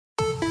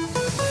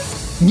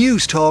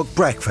Newstalk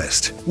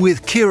Breakfast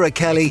with Ciara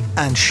Kelly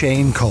and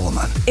Shane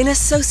Coleman. In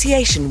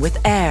association with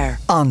AIR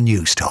On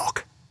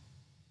Newstalk.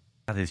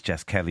 That is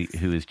Jess Kelly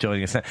who is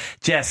joining us now.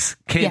 Jess,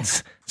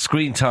 kids,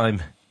 screen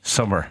time,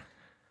 summer.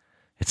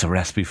 It's a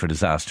recipe for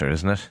disaster,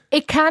 isn't it?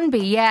 It can be,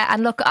 yeah.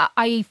 And look,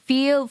 I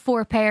feel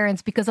for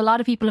parents because a lot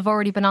of people have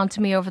already been on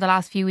to me over the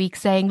last few weeks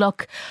saying,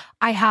 look,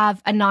 I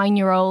have a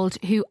 9-year-old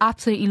who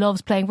absolutely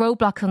loves playing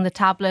Roblox on the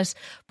tablet,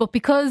 but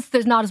because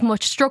there's not as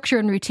much structure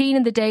and routine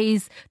in the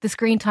days, the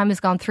screen time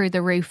has gone through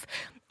the roof.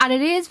 And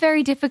it is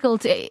very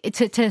difficult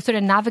to sort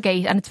of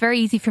navigate, and it's very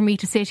easy for me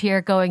to sit here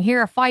going,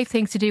 here are 5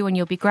 things to do and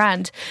you'll be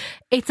grand.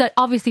 It's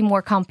obviously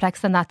more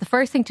complex than that. The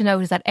first thing to note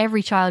is that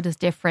every child is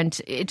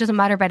different. It doesn't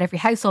matter about every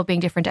household being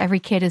different.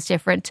 Every kid is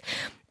different.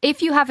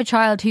 If you have a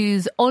child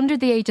who's under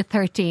the age of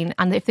 13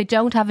 and if they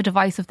don't have a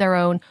device of their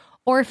own,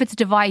 or if it's a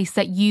device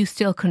that you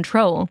still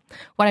control,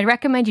 what I'd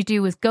recommend you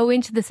do is go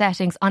into the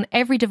settings. On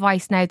every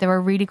device now, there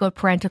are really good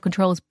parental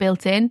controls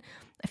built in.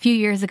 A few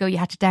years ago, you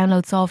had to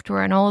download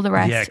software and all the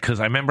rest. Yeah, because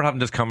I remember having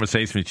this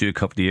conversation with you a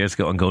couple of years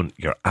ago and going,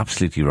 you're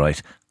absolutely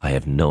right. I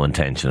have no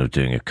intention of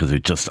doing it because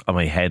it just,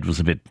 my head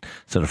was a bit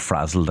sort of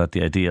frazzled at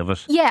the idea of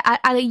it. Yeah,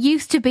 and it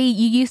used to be,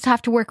 you used to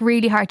have to work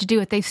really hard to do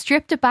it. They've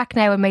stripped it back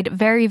now and made it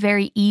very,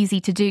 very easy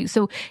to do.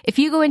 So if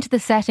you go into the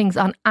settings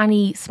on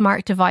any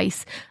smart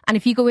device and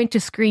if you go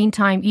into screen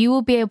time, you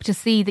will be able to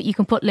see that you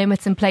can put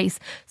limits in place.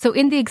 So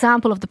in the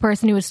example of the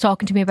person who was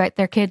talking to me about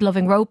their kid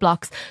loving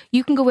Roblox,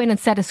 you can go in and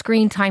set a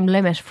screen time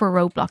limit for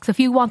Roblox. If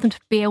you want them to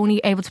be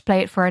only able to play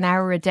it for an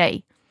hour a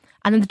day,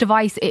 and then the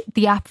device,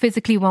 the app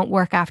physically won't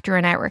work after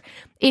an hour.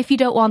 If you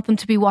don't want them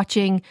to be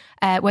watching,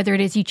 whether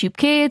it is YouTube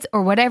Kids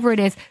or whatever it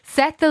is,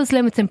 set those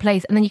limits in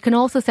place. And then you can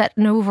also set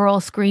an overall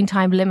screen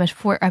time limit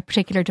for a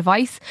particular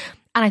device.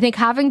 And I think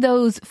having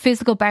those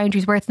physical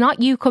boundaries where it's not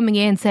you coming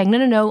in saying,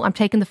 no, I'm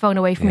taking the phone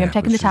away from you, I'm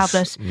taking the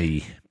tablet.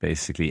 Me,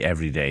 basically,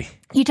 every day.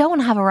 You don't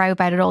want to have a row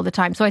about it all the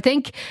time. So I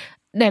think...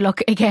 Now,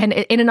 look, again,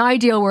 in an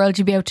ideal world,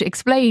 you'd be able to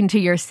explain to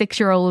your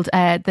 6-year-old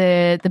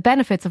the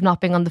benefits of not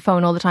being on the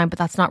phone all the time, but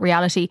that's not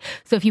reality.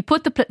 So if you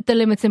put the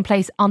limits in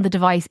place on the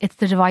device, it's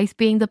the device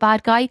being the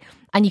bad guy,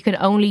 and you can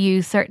only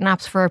use certain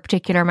apps for a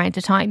particular amount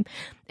of time.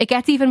 It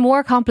gets even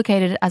more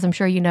complicated, as I'm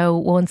sure you know,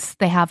 once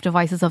they have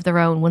devices of their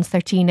own, once they're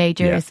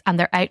teenagers and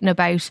they're out and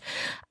about.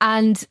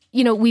 And,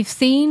 you know, we've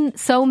seen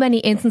so many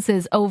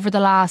instances over the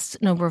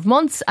last number of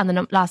months and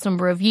the last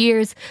number of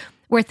years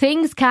where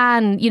things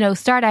can, you know,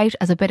 start out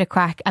as a bit of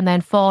crack and then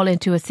fall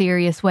into a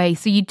serious way.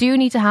 So you do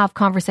need to have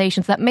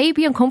conversations that may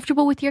be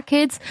uncomfortable with your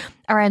kids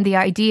around the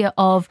idea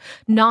of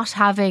not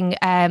having,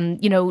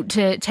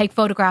 to take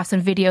photographs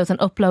and videos and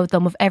upload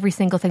them of every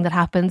single thing that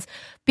happens,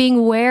 being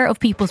aware of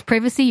people's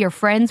privacy, your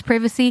friends'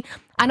 privacy,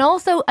 and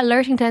also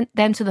alerting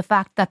them to the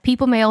fact that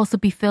people may also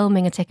be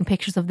filming and taking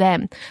pictures of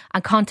them,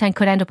 and content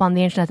could end up on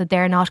the internet that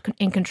they're not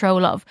in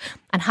control of.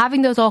 And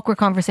having those awkward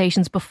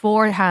conversations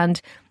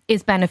beforehand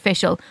is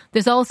beneficial.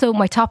 There's also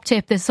my top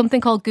tip. There's something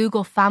called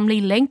Google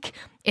Family Link.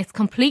 It's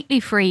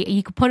completely free.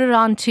 You can put it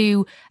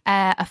onto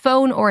a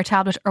phone or a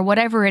tablet or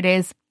whatever it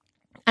is,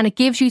 and it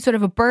gives you sort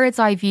of a bird's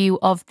eye view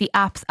of the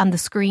apps and the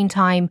screen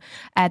time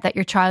that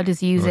your child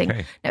is using.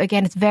 Okay. Now,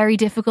 again, it's very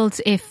difficult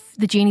if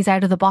the genie's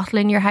out of the bottle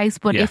in your house,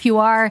 but if you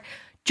are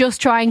just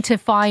trying to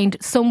find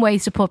some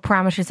ways to put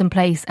parameters in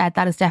place,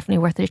 that is definitely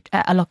worth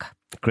a look.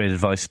 Great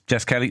advice.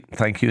 Jess Kelly,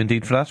 thank you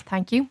indeed for that.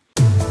 Thank you.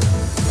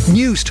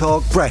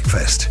 Newstalk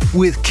Breakfast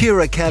with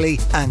Ciara Kelly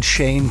and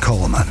Shane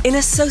Coleman. In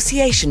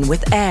association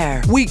with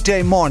AIR.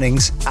 Weekday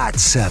mornings at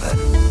 7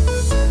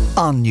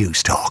 on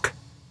Newstalk.